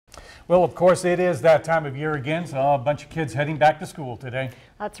Well, of course, it is that time of year again, so a bunch of kids heading back to school today.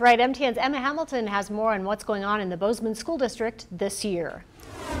 That's right. MTN's Emma Hamilton has more on what's going on in the Bozeman School District this year.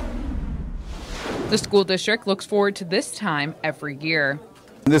 The school district looks forward to this time every year.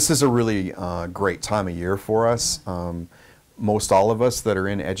 This is a really great time of year for us. Most all of us that are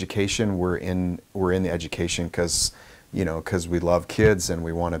in education, we're in the education because we love kids and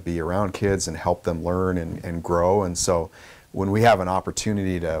we want to be around kids and help them learn and grow. And so when we have an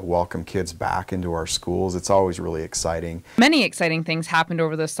opportunity to welcome kids back into our schools, it's always really exciting. Many exciting things happened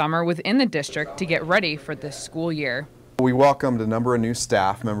over the summer within the district to get ready for this school year. We welcomed a number of new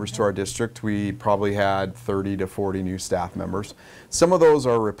staff members to our district. We probably had 30 to 40 new staff members. Some of those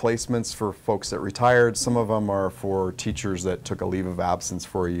are replacements for folks that retired. Some of them are for teachers that took a leave of absence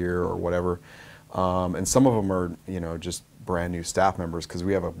for a year or whatever. And some of them are, just brand new staff members because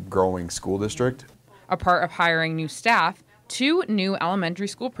we have a growing school district. A part of hiring new staff, 2 new elementary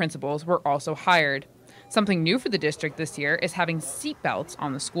school principals were also hired. Something new for the district this year is having seat belts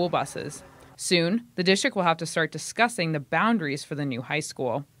on the school buses. Soon, the district will have to start discussing the boundaries for the new high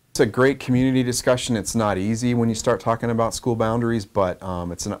school. It's a great community discussion. It's not easy when you start talking about school boundaries, but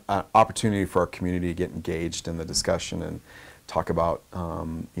it's an opportunity for our community to get engaged in the discussion and talk about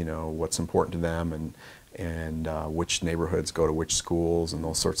what's important to them and which neighborhoods go to which schools and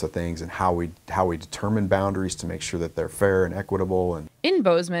those sorts of things, and how we determine boundaries to make sure that they're fair and equitable. In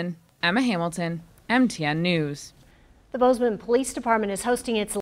Bozeman, Emma Hamilton, MTN News. The Bozeman Police Department is hosting its